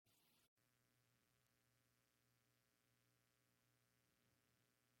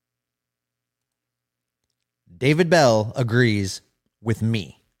David Bell agrees with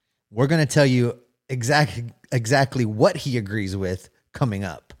me. We're going to tell you exactly what he agrees with coming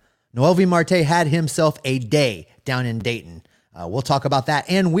up. Noelvi Marte had himself a day down in Dayton. We'll talk about that,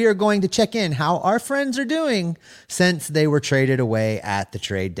 and we are going to check in how our friends are doing since they were traded away at the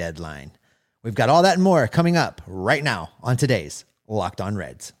trade deadline. We've got all that and more coming up right now on today's Locked On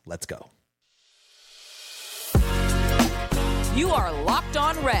Reds. Let's go. You are Locked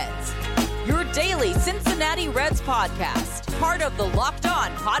On Reds, your daily Cincinnati Reds podcast, part of the Locked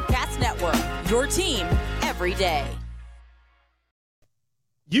On Podcast Network, your team every day.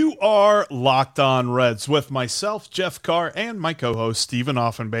 You are Locked On Reds with myself, Jeff Carr, and my co-host, Stephen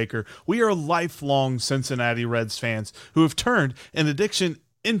Offenbaker. We are lifelong Cincinnati Reds fans who have turned an addiction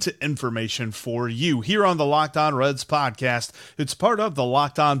into information for you here on the Locked On Reds podcast. It's part of the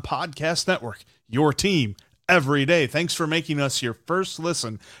Locked On Podcast Network, your team every day. Thanks for making us your first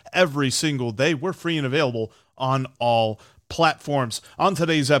listen every single day. We're free and available on all platforms. On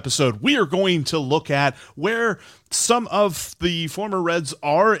today's episode, we are going to look at where some of the former Reds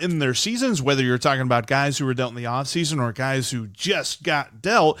are in their seasons, whether you're talking about guys who were dealt in the offseason or guys who just got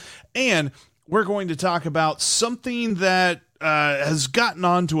dealt. And we're going to talk about something that has gotten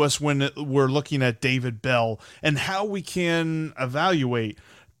on to us when we're looking at David Bell and how we can evaluate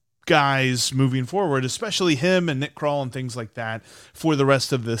guys moving forward, especially him and Nick Krall and things like that for the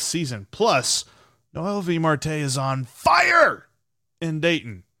rest of this season. Plus, Noelvi Marte is on fire in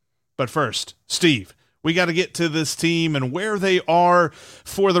Dayton. But first, Steve, we got to get to this team and where they are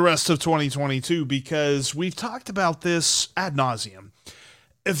for the rest of 2022, because we've talked about this ad nauseum.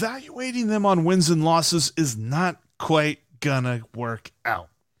 Evaluating them on wins and losses is not quite gonna work out.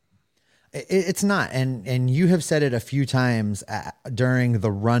 It's not, and you have said it a few times during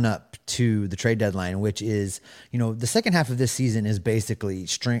the run up to the trade deadline, which is, the second half of this season is basically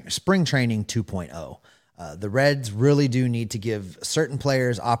spring training 2.0. The Reds really do need to give certain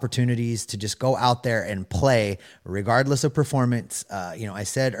players opportunities to just go out there and play regardless of performance. I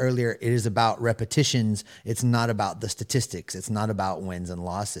said earlier, it is about repetitions. It's not about the statistics. It's not about wins and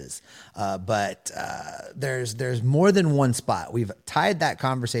losses. But there's more than one spot. We've tied that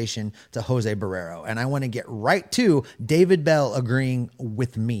conversation to Jose Barrero, and I want to get right to David Bell agreeing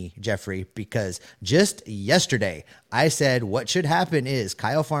with me, Jeffrey, because just yesterday I said what should happen is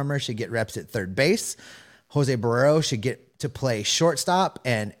Kyle Farmer should get reps at third base. Jose Barrero should get to play shortstop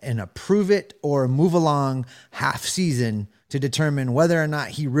and a prove it or move along half season to determine whether or not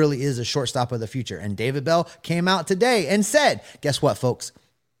he really is a shortstop of the future. And David Bell came out today and said, guess what, folks?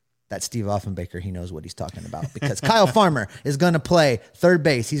 That's Steve Offenbaker. He knows what he's talking about, because Kyle Farmer is going to play third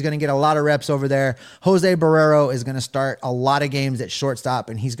base. He's going to get a lot of reps over there. Jose Barrero is going to start a lot of games at shortstop,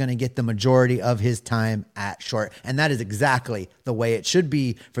 and he's going to get the majority of his time at short. And that is exactly the way it should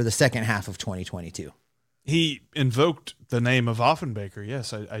be for the second half of 2022. He invoked the name of Offenbaker.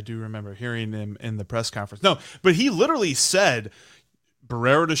 Yes, I do remember hearing him in the press conference. No, but he literally said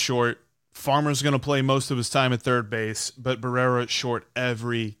Barrero to short, Farmer's going to play most of his time at third base, but Barrero at short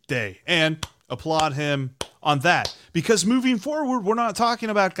every day. And applaud him on that, because moving forward, we're not talking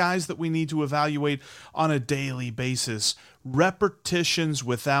about guys that we need to evaluate on a daily basis. Repetitions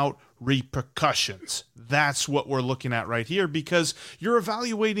without repercussions. That's what we're looking at right here, because you're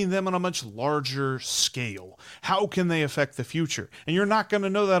evaluating them on a much larger scale. How can they affect the future? And you're not going to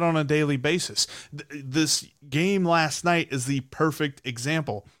know that on a daily basis. This game last night is the perfect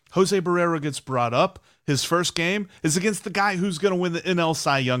example. Jose Barrero gets brought up. His first game is against the guy who's going to win the NL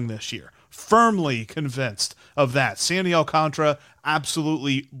Cy Young this year. Firmly convinced of that. Sandy Alcantara,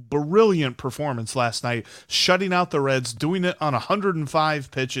 absolutely brilliant performance last night, shutting out the Reds, doing it on 105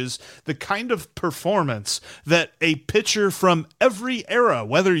 pitches, the kind of performance that a pitcher from every era,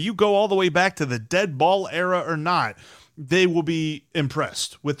 whether you go all the way back to the dead ball era or not, they will be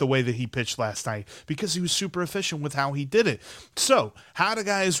impressed with the way that he pitched last night, because he was super efficient with how he did it. So how do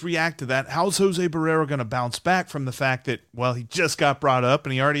guys react to that? How's Jose Barrero going to bounce back from the fact that, well, he just got brought up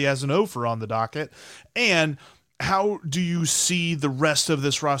and he already has an offer on the docket? And how do you see the rest of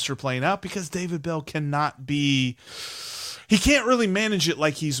this roster playing out? Because David Bell can't really manage it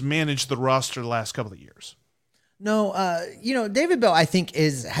like he's managed the roster the last couple of years. No, David Bell, I think,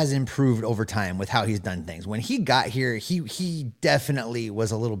 has improved over time with how he's done things. When he got here, he definitely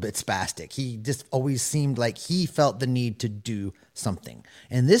was a little bit spastic. He just always seemed like he felt the need to do something.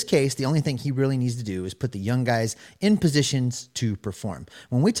 In this case, the only thing he really needs to do is put the young guys in positions to perform.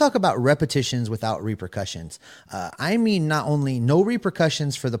 When we talk about repetitions without repercussions, I mean not only no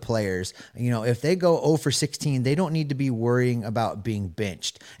repercussions for the players, if they go 0 for 16, they don't need to be worrying about being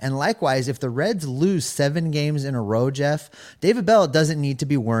benched. And likewise, if the Reds lose 7 games in a row, Jeff, David Bell doesn't need to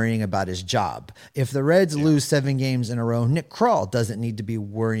be worrying about his job. If the Reds lose 7 games in a row, Nick Krall doesn't need to be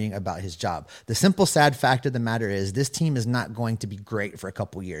worrying about his job. The simple, sad fact of the matter is this team is not going to be great for a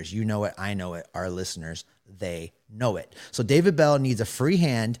couple years. You know it. I know it. Our listeners, they know it. So David Bell needs a free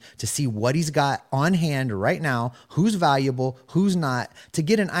hand to see what he's got on hand right now, who's valuable, who's not, to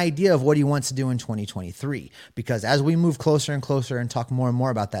get an idea of what he wants to do in 2023. Because as we move closer and closer and talk more and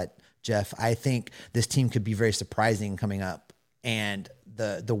more about that, Jeff, I think this team could be very surprising coming up. And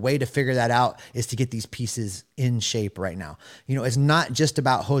the way to figure that out is to get these pieces in shape right now. It's not just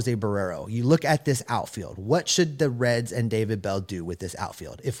about Jose Barrero. You look at this outfield. What should the Reds and David Bell do with this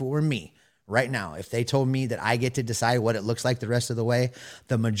outfield? If it were me right now, if they told me that I get to decide what it looks like the rest of the way,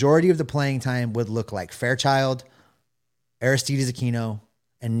 the majority of the playing time would look like Fairchild, Aristides Aquino,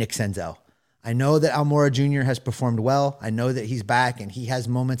 and Nick Senzel. I know that Almora Jr. has performed well. I know that he's back and he has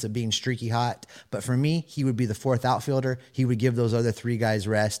moments of being streaky hot. But for me, he would be the 4th outfielder. He would give those other 3 guys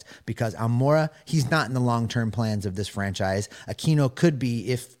rest because Almora, he's not in the long-term plans of this franchise. Aquino could be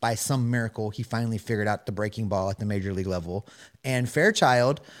if by some miracle he finally figured out the breaking ball at the major league level. And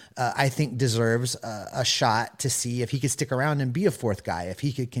Fairchild, I think, deserves a shot to see if he could stick around and be a 4th guy, if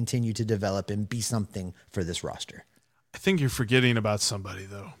he could continue to develop and be something for this roster. I think you're forgetting about somebody,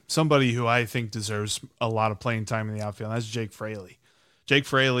 though. Somebody who I think deserves a lot of playing time in the outfield, and that's Jake Fraley. Jake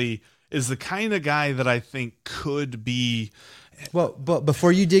Fraley is the kind of guy that I think could be... Well, but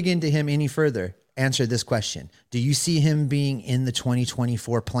before you dig into him any further, answer this question. Do you see him being in the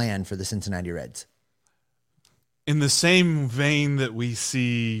 2024 plan for the Cincinnati Reds? In the same vein that we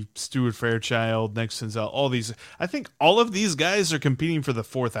see Stuart Fairchild, Nick Senzel, all these, I think all of these guys are competing for the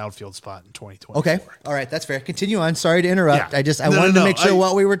 4th outfield spot in 2024. Okay. All right. That's fair. Continue on. Sorry to interrupt. Yeah. I wanted to make sure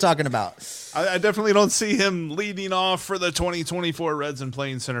what we were talking about. I definitely don't see him leading off for the 2024 Reds and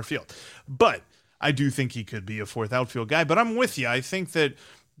playing center field, but I do think he could be a 4th outfield guy. But I'm with you. I think that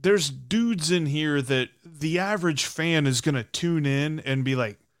there's dudes in here that the average fan is going to tune in and be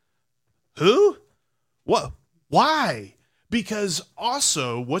like, who? What? Why? Because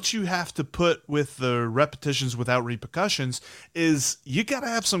also what you have to put with the repetitions without repercussions is you got to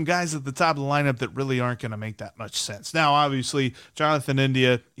have some guys at the top of the lineup that really aren't going to make that much sense. Now, obviously, Jonathan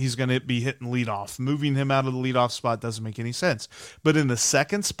India, he's going to be hitting leadoff. Moving him out of the leadoff spot doesn't make any sense. But in the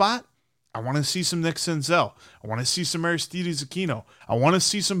 2nd spot, I want to see some Nick Senzel. I want to see some Aristides Aquino. I want to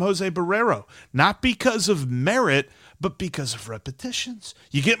see some Jose Barrero. Not because of merit, but because of repetitions.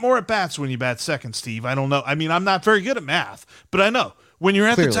 You get more at-bats when you bat second, Steve. I don't know. I mean, I'm not very good at math, but I know. When you're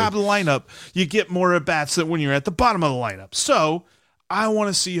at the top of the lineup, you get more at-bats than when you're at the bottom of the lineup. So I want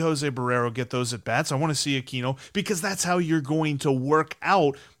to see Jose Barrero get those at-bats. I want to see Aquino because that's how you're going to work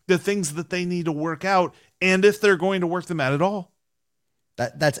out the things that they need to work out, and if they're going to work them out at all.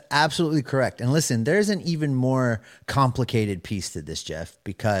 That's absolutely correct. And listen, there's an even more complicated piece to this, Jeff,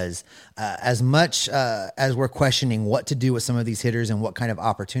 because as much as we're questioning what to do with some of these hitters and what kind of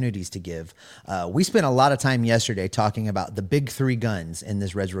opportunities to give, we spent a lot of time yesterday talking about the big 3 guns in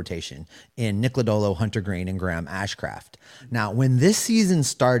this Reds rotation in Nick Lodolo, Hunter Greene, and Graham Ashcraft. Now, when this season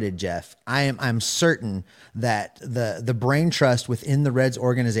started, Jeff, I'm certain that the brain trust within the Reds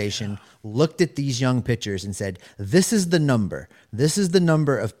organization looked at these young pitchers and said, this is the number. This is the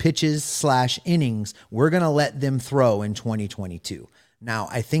number of pitches/innings we're going to let them throw in 2022. Now,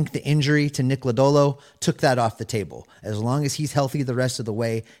 I think the injury to Nick Lodolo took that off the table. As long as he's healthy the rest of the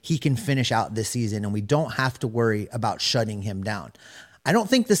way, he can finish out this season, and we don't have to worry about shutting him down. I don't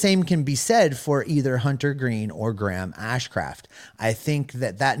think the same can be said for either Hunter Greene or Graham Ashcraft. I think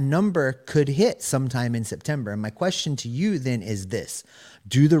that number could hit sometime in September. And my question to you then is this: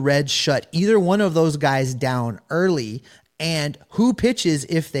 do the Reds shut either one of those guys down early? And who pitches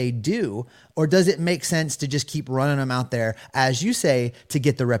if they do? Or does it make sense to just keep running them out there, as you say, to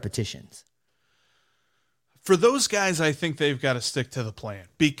get the repetitions? For those guys, I think they've got to stick to the plan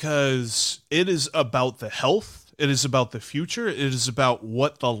because it is about the health. It is about the future. It is about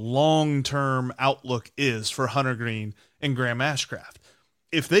what the long-term outlook is for Hunter Greene and Graham Ashcraft.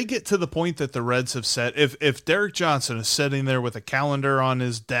 If they get to the point that the Reds have set, if Derek Johnson is sitting there with a calendar on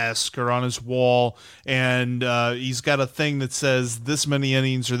his desk or on his wall and he's got a thing that says this many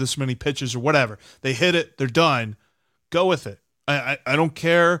innings or this many pitches or whatever, they hit it, they're done, go with it. I don't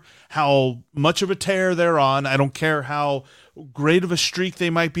care how much of a tear they're on. I don't care how great of a streak they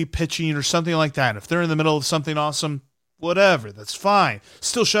might be pitching or something like that. If they're in the middle of something awesome, whatever, that's fine.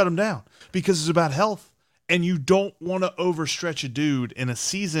 Still shut him down because it's about health. And you don't want to overstretch a dude in a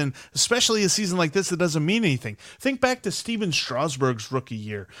season, especially a season like this that doesn't mean anything. Think back to Steven Strasburg's rookie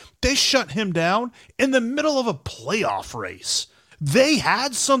year. They shut him down in the middle of a playoff race. They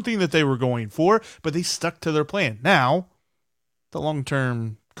had something that they were going for, but they stuck to their plan. Now, the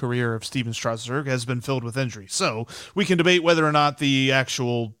long-term career of Steven Strasburg has been filled with injury. So we can debate whether or not the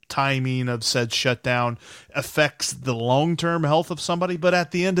actual timing of said shutdown affects the long-term health of somebody. But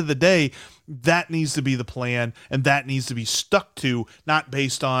at the end of the day, that needs to be the plan, and that needs to be stuck to, not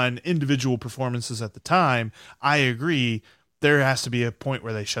based on individual performances at the time. I agree. There has to be a point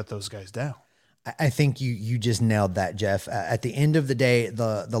where they shut those guys down. I think you just nailed that, Jeff. At the end of the day,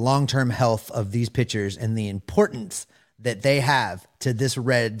 the long-term health of these pitchers and the importance that they have to this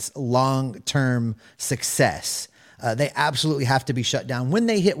Reds long-term success, they absolutely have to be shut down when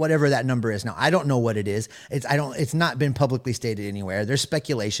they hit whatever that number is. Now, I don't know what it is. It's not been publicly stated anywhere. There's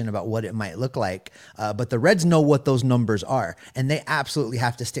speculation about what it might look like, but the Reds know what those numbers are, and they absolutely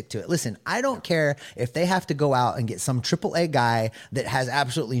have to stick to it. Listen, I don't care if they have to go out and get some AAA guy that has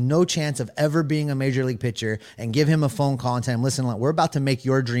absolutely no chance of ever being a major league pitcher and give him a phone call and tell him, listen, we're about to make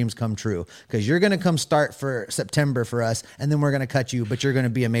your dreams come true because you're going to come start for September for us, and then we're going to cut you, but you're going to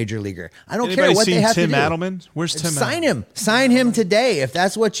be a major leaguer. I don't care what they have to do. Tim Adelman? Where's Tim? Sign him today if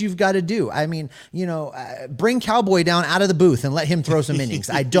that's what you've got to do. I mean, bring Cowboy down out of the booth and let him throw some innings.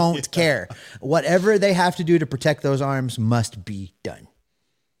 I don't care. Whatever they have to do to protect those arms must be done.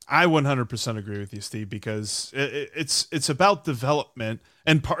 I 100% agree with you, Steve, because it's about development,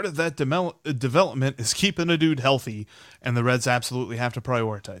 and part of that development is keeping a dude healthy, and the Reds absolutely have to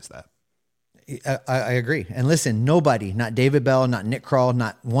prioritize that. I agree. And listen, nobody, not David Bell, not Nick Krall,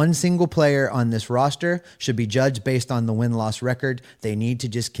 not one single player on this roster should be judged based on the win-loss record. They need to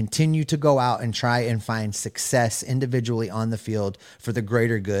just continue to go out and try and find success individually on the field for the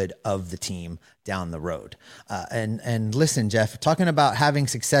greater good of the team down the road. And listen, Jeff, talking about having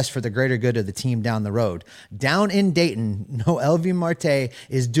success for the greater good of the team down the road, down in Dayton, Noelvi Marte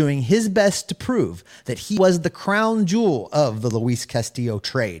is doing his best to prove that he was the crown jewel of the Luis Castillo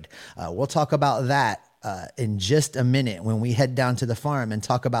trade. We'll talk about that in just a minute when we head down to the farm and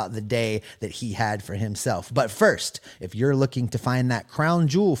talk about the day that he had for himself. But first, if you're looking to find that crown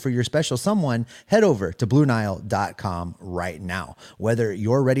jewel for your special someone, head over to BlueNile.com right now. Whether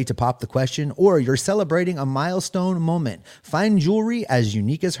you're ready to pop the question or you're celebrating a milestone moment, find jewelry as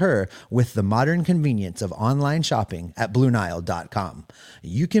unique as her with the modern convenience of online shopping at BlueNile.com.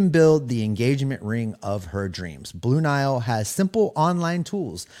 You can build the engagement ring of her dreams. Blue Nile has simple online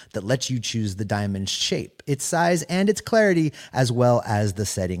tools that let you choose the diamond shape, its size, and its clarity, as well as the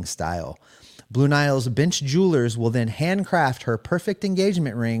setting style. Blue Nile's bench jewelers will then handcraft her perfect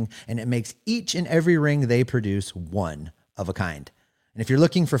engagement ring, and it makes each and every ring they produce one of a kind. And if you're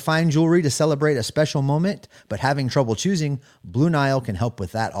looking for fine jewelry to celebrate a special moment, but having trouble choosing, Blue Nile can help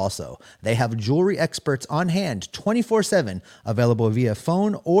with that also. They have jewelry experts on hand 24/7, available via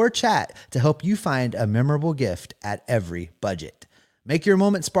phone or chat to help you find a memorable gift at every budget. Make your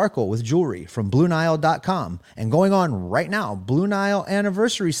moment sparkle with jewelry from BlueNile.com. And going on right now, Blue Nile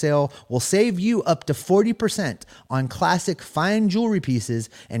Anniversary Sale will save you up to 40% on classic fine jewelry pieces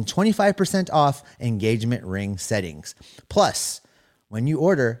and 25% off engagement ring settings. Plus, when you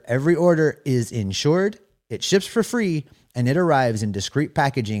order, every order is insured, it ships for free, and it arrives in discreet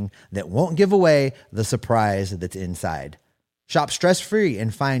packaging that won't give away the surprise that's inside. Shop stress-free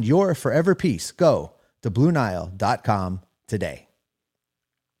and find your forever piece. Go to BlueNile.com today.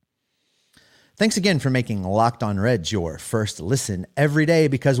 Thanks again for making Locked On Reds your first listen every day,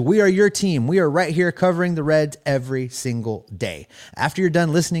 because we are your team. We are right here covering the Reds every single day. After you're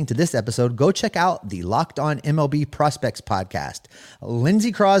done listening to this episode, go check out the Locked On MLB Prospects podcast.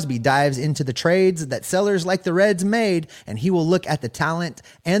 Lindsey Crosby dives into the trades that sellers like the Reds made, and he will look at the talent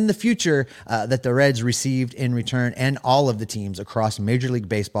and the future that the Reds received in return, and all of the teams across Major League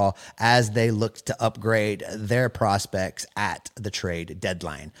Baseball as they look to upgrade their prospects at the trade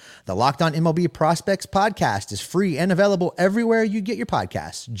deadline. The Locked On MLB Prospects podcast is free and available everywhere you get your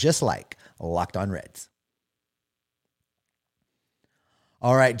podcasts, just like Locked On Reds.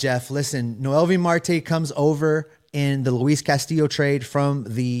 All right, Jeff, listen, Noelvi Marte comes over in the Luis Castillo trade from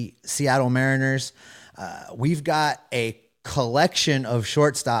the Seattle Mariners. We've got a collection of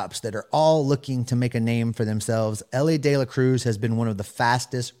shortstops that are all looking to make a name for themselves. Elly De La Cruz has been one of the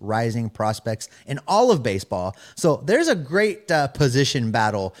fastest rising prospects in all of baseball. So there's a great position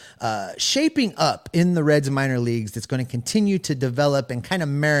battle shaping up in the Reds minor leagues that's going to continue to develop and kind of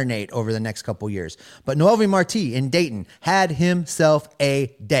marinate over the next couple years. But Noelvi Marte in Dayton had himself a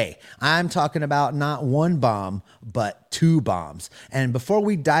day. I'm talking about not one bomb, but 2 bombs. And before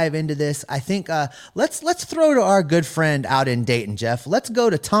we dive into this, I think let's throw to our good friend out in Dayton, Jeff. Let's go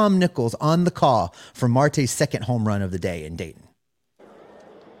to Tom Nichols on the call for Marte's second home run of the day in Dayton.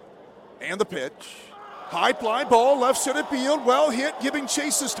 And the pitch. High fly ball, left center field, well hit, giving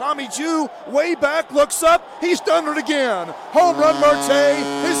chase is Tommy Jew. Way back, looks up, he's done it again. Home run Marte,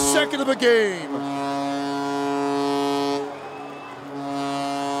 his second of the game.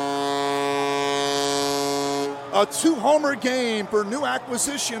 A 2-homer game for new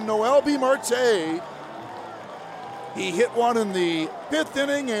acquisition Noelvi Marte. He hit one in the 5th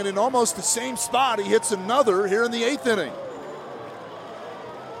inning, and in almost the same spot, he hits another here in the 8th inning.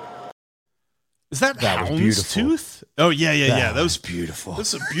 Is that houndstooth? Oh, yeah. That was beautiful.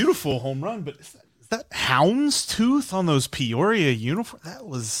 That's a beautiful home run, but is that houndstooth on those Peoria uniforms? That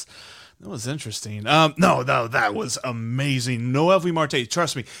was interesting. No, that was amazing. Noelvi Marte,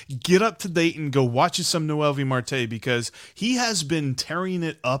 trust me, get up to date and go watch some Noelvi Marte because he has been tearing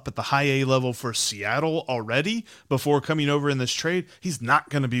it up at the high A level for Seattle already before coming over in this trade. He's not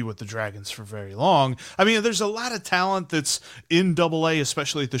going to be with the Dragons for very long. I mean, there's a lot of talent that's in Double A,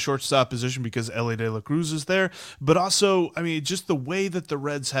 especially at the shortstop position because Elly De La Cruz is there. But also, I mean, just the way that the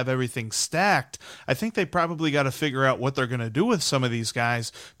Reds have everything stacked, I think they probably got to figure out what they're going to do with some of these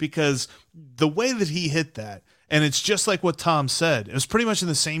guys because the way that he hit that, and it's just like what Tom said, it was pretty much in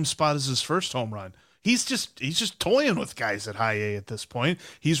the same spot as his first home run. He's just toying with guys at high A at this point.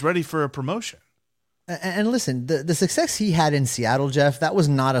 He's ready for a promotion. And listen, the success he had in Seattle, Jeff, that was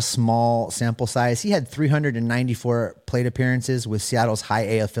not a small sample size. He had 394 plate appearances with Seattle's high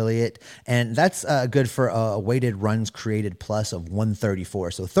A affiliate, and that's good for a weighted runs created plus of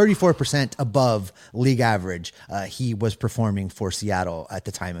 134. So 34% above league average he was performing for Seattle at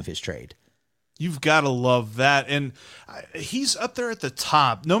the time of his trade. You've got to love that. And he's up there at the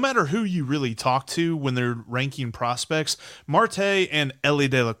top. No matter who you really talk to when they're ranking prospects, Marte and Elly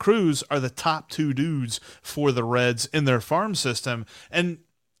De La Cruz are the top 2 dudes for the Reds in their farm system. And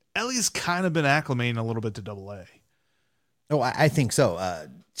Elly's kind of been acclimating a little bit to Double A. Oh, I think so.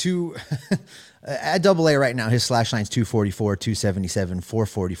 At Double A right now, his slash line's 244, 277,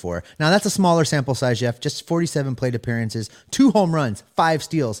 444. Now that's a smaller sample size, Jeff. Just 47 plate appearances, 2 home runs, 5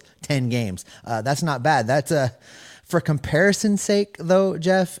 steals, 10 games. That's not bad. That's for comparison's sake, though,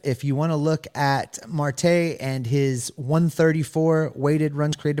 Jeff. If you want to look at Marte and his 134 weighted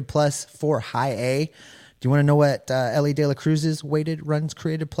runs created plus for high A, do you want to know what Elly De La Cruz's weighted runs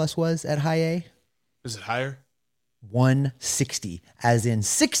created plus was at high A? Is it higher? 160, as in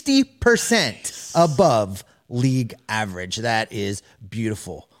 60% above league average. That is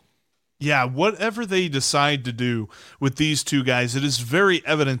beautiful. Yeah, whatever they decide to do with these 2 guys, it is very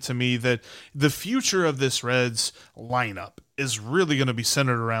evident to me that the future of this Reds lineup is really going to be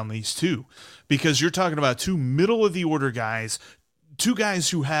centered around these 2 because you're talking about 2 middle of the order guys, 2 guys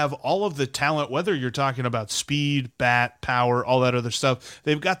who have all of the talent, whether you're talking about speed, bat, power, all that other stuff.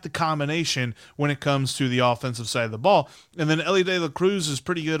 They've got the combination when it comes to the offensive side of the ball. And then Elly De La Cruz is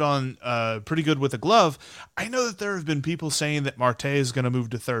pretty good with a glove. I know that there have been people saying that Marte is going to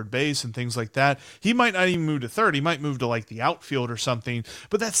move to third base and things like that. He might not even move to third. He might move to like the outfield or something.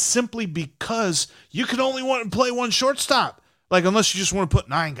 But that's simply because you can only want to play one shortstop. Like unless you just want to put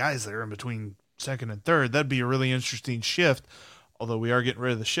 9 guys there in between second and third, that'd be a really interesting shift. Although we are getting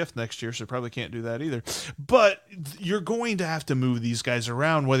rid of the shift next year, so probably can't do that either. But you're going to have to move these guys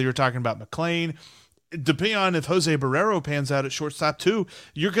around, whether you're talking about McLean. Depending on if Jose Barrero pans out at shortstop too,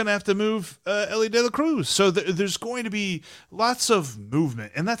 you're going to have to move Elly De La Cruz. So there's going to be lots of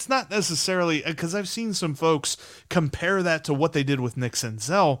movement. And that's not necessarily, because I've seen some folks compare that to what they did with Nick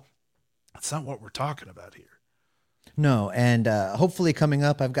Senzel. That's not what we're talking about here. No, and hopefully coming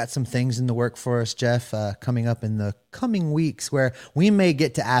up, I've got some things in the work for us, Jeff, coming up in the coming weeks where we may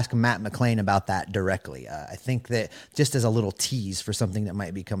get to ask Matt McLain about that directly. I think that just as a little tease for something that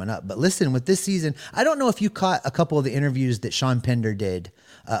might be coming up. But listen, with this season, I don't know if you caught a couple of the interviews that Sean Pender did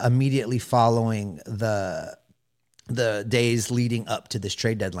immediately following the days leading up to this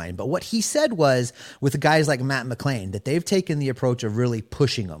trade deadline. But what he said was with guys like Matt McLain, that they've taken the approach of really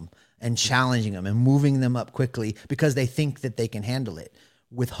pushing them and challenging them and moving them up quickly because they think that they can handle it.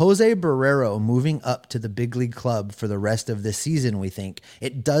 With Jose Barrero moving up to the big league club for the rest of this season, we think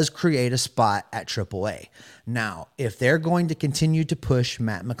it does create a spot at AAA. Now, if they're going to continue to push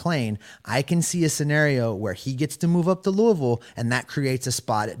Matt McLain, I can see a scenario where he gets to move up to Louisville and that creates a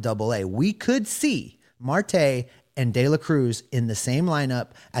spot at AA. We could see Marte and De La Cruz in the same lineup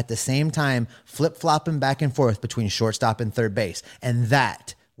at the same time, flip-flopping back and forth between shortstop and third base. And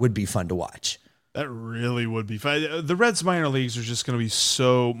that would be fun to watch. That really would be fun. The Reds minor leagues are just going to be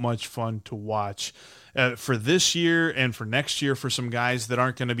so much fun to watch. for this year and for next year for some guys that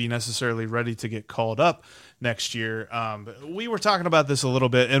aren't going to be necessarily ready to get called up next year. We were talking about this a little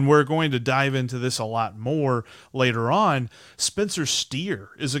bit, and we're going to dive into this a lot more later on. Spencer Steer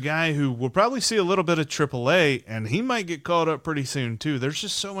is a guy who will probably see a little bit of AAA, and he might get called up pretty soon too. There's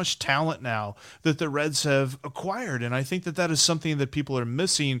just so much talent now that the Reds have acquired, and I think that is something that people are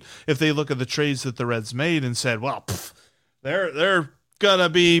missing if they look at the trades that the Reds made and said, well, they're gonna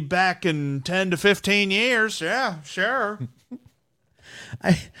be back in 10 to 15 years. Yeah, sure.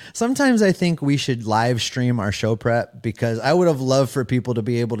 Sometimes I think we should live stream our show prep, because I would have loved for people to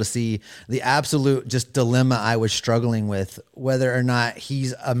be able to see the absolute just dilemma I was struggling with, whether or not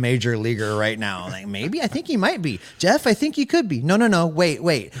he's a major leaguer right now. Like, maybe I think he might be. Jeff, I think he could be. No.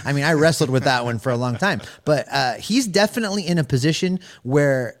 Wait. I mean, I wrestled with that one for a long time, but he's definitely in a position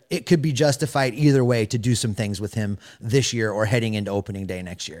where it could be justified either way to do some things with him this year or heading into opening day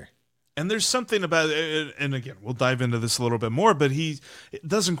next year. And there's something about it, and again, we'll dive into this a little bit more, but he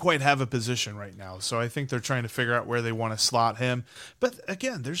doesn't quite have a position right now. So I think they're trying to figure out where they want to slot him. But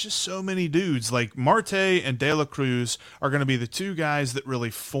again, there's just so many dudes. Like Marte and De La Cruz are going to be the two guys that really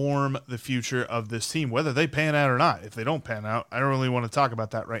form the future of this team, whether they pan out or not. If they don't pan out, I don't really want to talk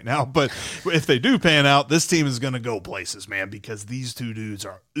about that right now. But if they do pan out, this team is going to go places, man, because these two dudes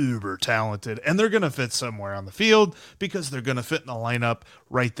are uber talented, and they're going to fit somewhere on the field because they're going to fit in the lineup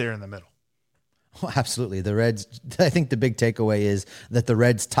right there in the middle. Well, absolutely. The Reds, I think the big takeaway is that the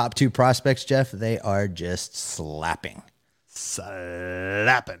Reds' top two prospects, Jeff, they are just slapping. And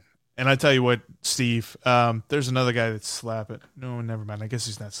I tell you what, Steve, there's another guy that's slapping. No, never mind. I guess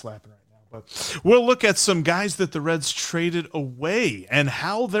he's not slapping right now. But we'll look at some guys that the Reds traded away and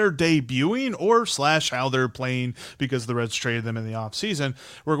how they're debuting or / how they're playing because the Reds traded them in the offseason.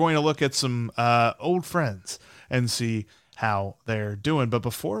 We're going to look at some old friends and see how they're doing. But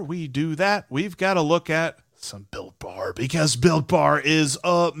before we do that, we've got to look at some Built Bar, because Built Bar is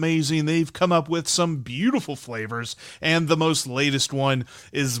amazing. They've come up with some beautiful flavors, and the most latest one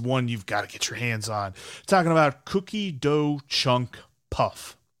is one you've got to get your hands on. Talking about Cookie Dough Chunk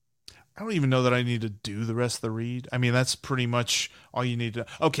Puff. I don't even know that I need to do the rest of the read. I mean, that's pretty much all you need to.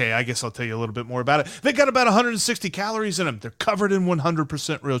 Okay, I guess I'll tell you a little bit more about it. They got about 160 calories in them. They're covered in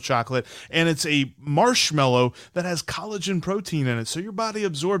 100% real chocolate, and it's a marshmallow that has collagen protein in it, so your body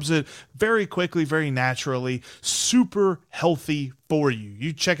absorbs it very quickly, very naturally. Super healthy for you.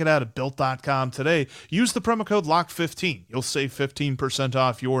 You check it out at Built.com today. Use the promo code LOCK15. You'll save 15%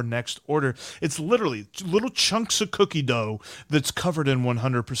 off your next order. It's literally little chunks of cookie dough that's covered in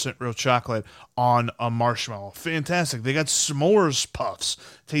 100% real chocolate on a marshmallow. Fantastic. They got s'mores puffs.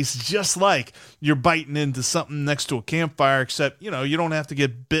 Tastes just like you're biting into something next to a campfire, except, you don't have to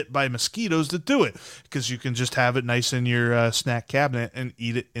get bit by mosquitoes to do it, because you can just have it nice in your snack cabinet and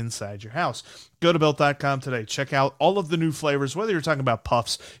eat it inside your house. Go to Built.com today. Check out all of the new flavors, whether you're talking about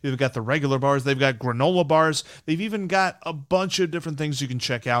puffs, they've got the regular bars, they've got granola bars, they've even got a bunch of different things you can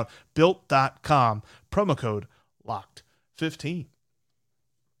check out. Built.com, promo code LOCKED15.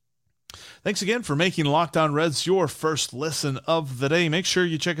 Thanks again for making Locked On Reds your first listen of the day. Make sure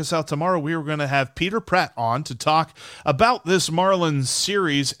you check us out tomorrow. We are going to have Peter Pratt on to talk about this Marlins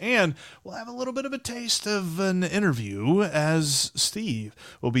series, and we'll have a little bit of a taste of an interview as Steve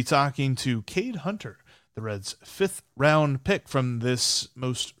will be talking to Cade Hunter, the Reds' 5th round pick from this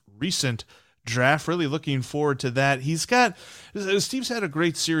most recent draft. Really looking forward to that. Steve's had a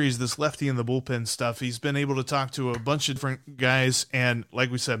great series, this lefty in the bullpen stuff. He's been able to talk to a bunch of different guys, and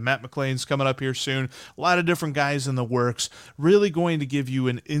like we said, Matt McLain's coming up here soon. A lot of different guys in the works. Really going to give you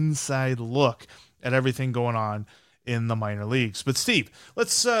an inside look at everything going on in the minor leagues. But Steve,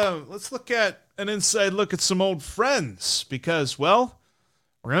 let's look at an inside look at some old friends, because, well,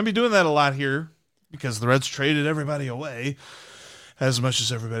 we're going to be doing that a lot here because the Reds traded everybody away, as much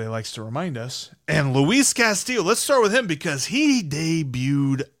as everybody likes to remind us. And Luis Castillo, let's start with him because he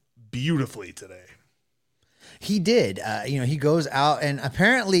debuted beautifully today. He did. He goes out, and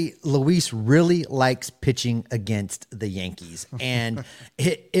apparently Luis really likes pitching against the Yankees. And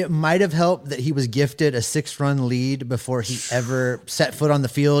it might have helped that he was gifted a 6-run lead before he ever set foot on the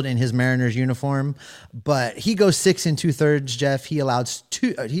field in his Mariners uniform. But he goes 6 2/3, Jeff. He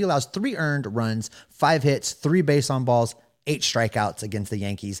allows 3 earned runs, 5 hits, 3 base on balls, 8 strikeouts against the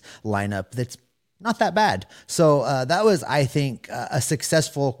Yankees lineup. That's not that bad. So that was, I think, a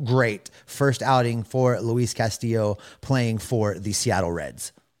successful, great first outing for Luis Castillo playing for the Seattle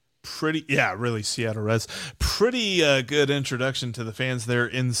Reds. Really, Seattle Reds. Pretty good introduction to the fans there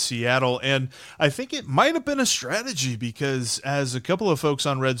in Seattle. And I think it might have been a strategy because, as a couple of folks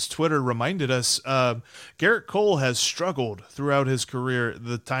on Reds Twitter reminded us, Garrett Cole has struggled throughout his career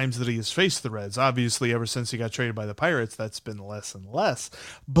the times that he has faced the Reds. Obviously, ever since he got traded by the Pirates, that's been less and less.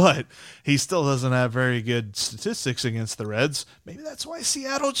 But he still doesn't have very good statistics against the Reds. Maybe that's why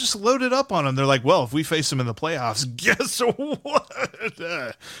Seattle just loaded up on him. They're like, well, if we face him in the playoffs, guess what?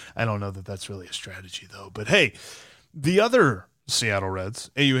 I don't know that that's really a strategy, though. But hey, the other Seattle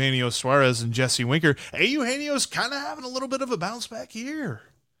Reds, Eugenio Suarez and Jesse Winker. Eugenio's kind of having a little bit of a bounce back year.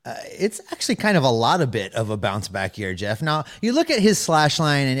 It's actually kind of a lot of bit of a bounce back year, Jeff. Now, you look at his slash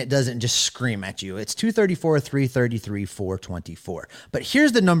line and it doesn't just scream at you. It's 234, 333, 424. But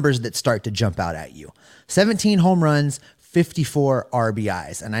here's the numbers that start to jump out at you. 17 home runs, 54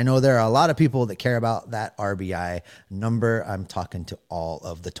 RBIs. And I know there are a lot of people that care about that RBI number. I'm talking to all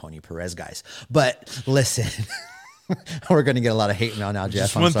of the Tony Perez guys. But listen, we're going to get a lot of hate mail now,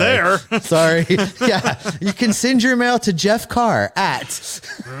 Jeff. Just went there. Sorry. Yeah. You can send your mail to Jeff Carr at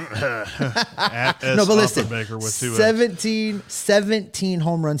no, but listen, with 17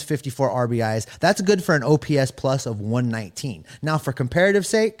 home runs, 54 RBIs. That's good for an OPS plus of 119. Now, for comparative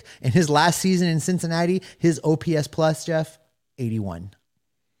sake, in his last season in Cincinnati, his OPS plus, Jeff, 81.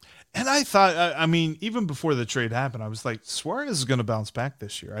 And I thought, I mean, even before the trade happened, I was like, Suarez is going to bounce back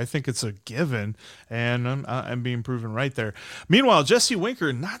this year. I think it's a given, and I'm being proven right there. Meanwhile, Jesse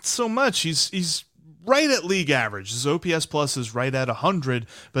Winker, not so much. He's right at league average. His OPS plus is right at 100,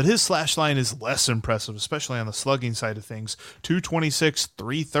 but his slash line is less impressive, especially on the slugging side of things. 226,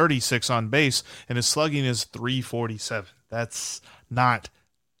 336 on base, and his slugging is 347. That's not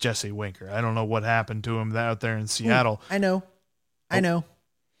Jesse Winker. I don't know what happened to him out there in Seattle. I know.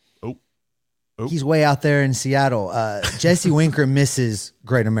 Oh. He's way out there in Seattle. Jesse Winker misses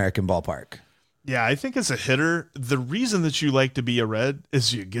Great American Ballpark. Yeah, I think as a hitter, the reason that you like to be a Red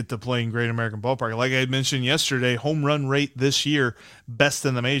is you get to play in Great American Ballpark. Like I had mentioned yesterday, home run rate this year, best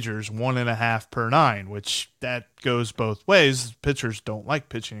in the majors, 1.5 per 9, which that goes both ways. Pitchers don't like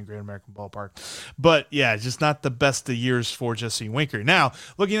pitching in Great American Ballpark. But yeah, just not the best of years for Jesse Winker. Now,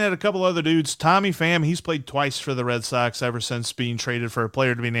 looking at a couple other dudes, Tommy Pham, he's played twice for the Red Sox ever since being traded for a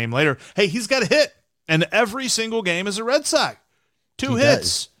player to be named later. Hey, he's got a hit, and every single game is a Red Sox. Two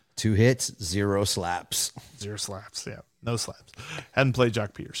hits. 2 hits, 0 slaps. 0 slaps, yeah. No slaps. Hadn't played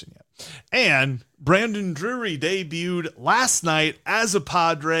Jock Peterson yet. And Brandon Drury debuted last night as a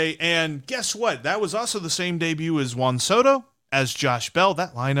Padre, and guess what? That was also the same debut as Juan Soto, as Josh Bell.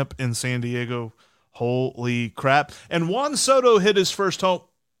 That lineup in San Diego, holy crap. And Juan Soto hit his first home.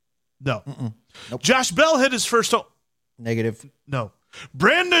 No. Nope. Josh Bell hit his first home. Negative. No.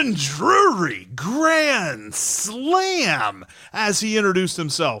 Brandon Drury, grand slam, as he introduced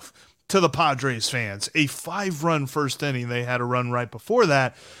himself to the Padres fans. A 5-run first inning. They had a run right before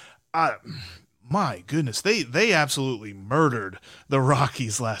that. My goodness, they absolutely murdered the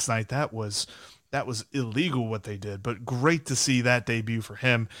Rockies last night. That was illegal what they did, but great to see that debut for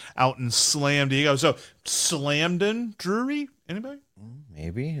him out in Slam Diego. So Slamden Drury, anybody?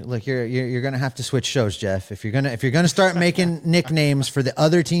 Maybe. Look, you're gonna have to switch shows, Jeff. If you're gonna start making nicknames for the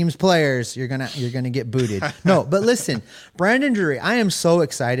other team's players, you're gonna get booted. No, but listen, Brandon Drury, I am so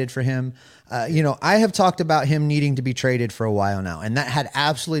excited for him. I have talked about him needing to be traded for a while now, and that had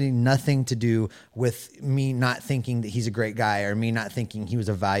absolutely nothing to do with me not thinking that he's a great guy or me not thinking he was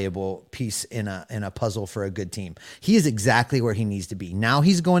a valuable piece in a puzzle for a good team. He is exactly where he needs to be. Now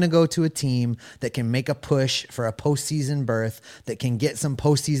he's going to go to a team that can make a push for a postseason berth, that can get some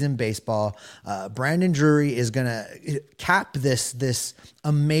postseason baseball. Brandon Drury is going to cap this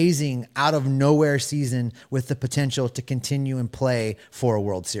amazing out of nowhere season with the potential to continue and play for a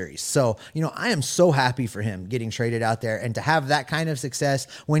World Series. So, I am so happy for him getting traded out there and to have that kind of success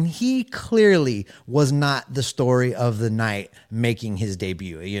when he clearly was not the story of the night making his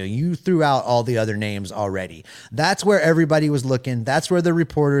debut. You threw out all the other names already. That's where everybody was looking. That's where the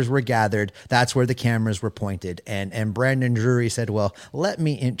reporters were gathered. That's where the cameras were pointed. And Brandon Drury said, well, let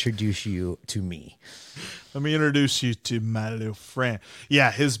me introduce you to me. Let me introduce you to my little friend.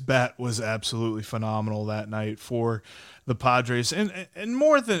 Yeah, his bat was absolutely phenomenal that night for the Padres. And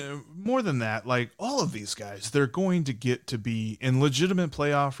more than that, like all of these guys, they're going to get to be in legitimate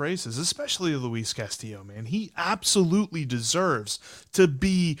playoff races, especially Luis Castillo, man. He absolutely deserves to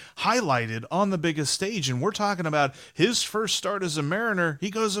be highlighted on the biggest stage. And we're talking about his first start as a Mariner. He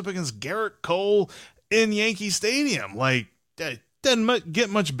goes up against Garrett Cole in Yankee Stadium. Like, doesn't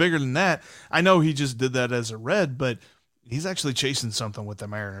get much bigger than that. I know he just did that as a Red, but he's actually chasing something with the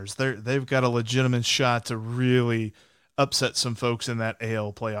Mariners. They've got a legitimate shot to really upset some folks in that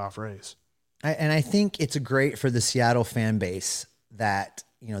AL playoff race. And I think it's great for the Seattle fan base that,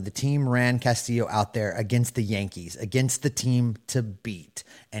 the team ran Castillo out there against the Yankees, against the team to beat.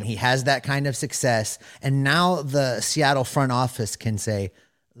 And he has that kind of success. And now the Seattle front office can say,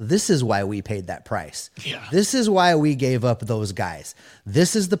 this is why we paid that price. Yeah. This is why we gave up those guys.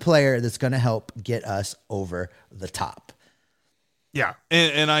 This is the player that's going to help get us over the top. Yeah.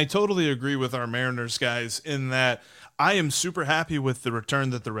 And I totally agree with our Mariners guys in that I am super happy with the return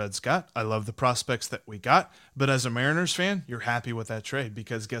that the Reds got. I love the prospects that we got. But as a Mariners fan, you're happy with that trade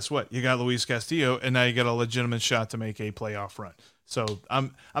because guess what? You got Luis Castillo, and now you got a legitimate shot to make a playoff run. So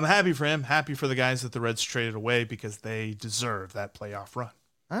I'm happy for him, happy for the guys that the Reds traded away because they deserve that playoff run.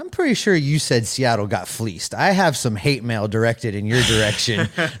 I'm pretty sure you said Seattle got fleeced. I have some hate mail directed in your direction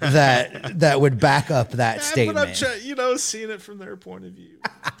that would back up that statement. But I'm seeing it from their point of view.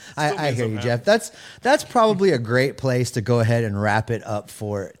 I hear you, Jeff. That's probably a great place to go ahead and wrap it up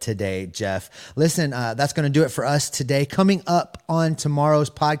for today, Jeff. Listen, that's going to do it for us today. Coming up on tomorrow's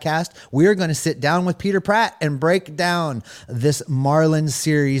podcast, we're going to sit down with Peter Pratt and break down this Marlins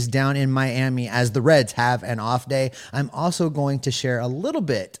series down in Miami as the Reds have an off day. I'm also going to share a little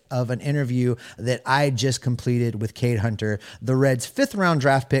bit of an interview that I just completed with Cade Hunter, the Reds' 5th round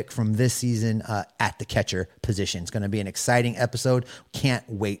draft pick from this season at the catcher position. It's going to be an exciting episode. Can't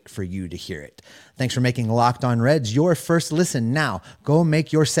wait for you to hear it. Thanks for making Locked On Reds your first listen. Now, go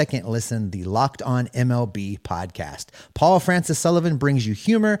make your second listen the Locked On MLB podcast. Paul Francis Sullivan brings you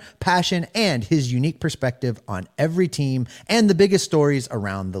humor, passion, and his unique perspective on every team and the biggest stories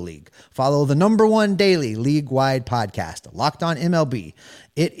around the league. Follow the #1 daily league-wide podcast, Locked On MLB.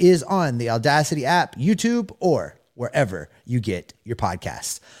 It is on the Audacity app, YouTube, or wherever you get your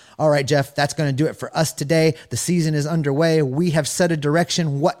podcasts. All right, Jeff, that's going to do it for us today. The season is underway. We have set a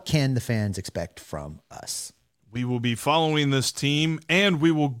direction. What can the fans expect from us? We will be following this team, and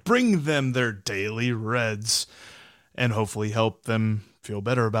we will bring them their daily Reds and hopefully help them feel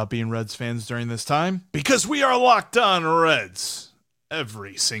better about being Reds fans during this time because we are Locked On Reds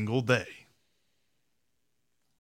every single day.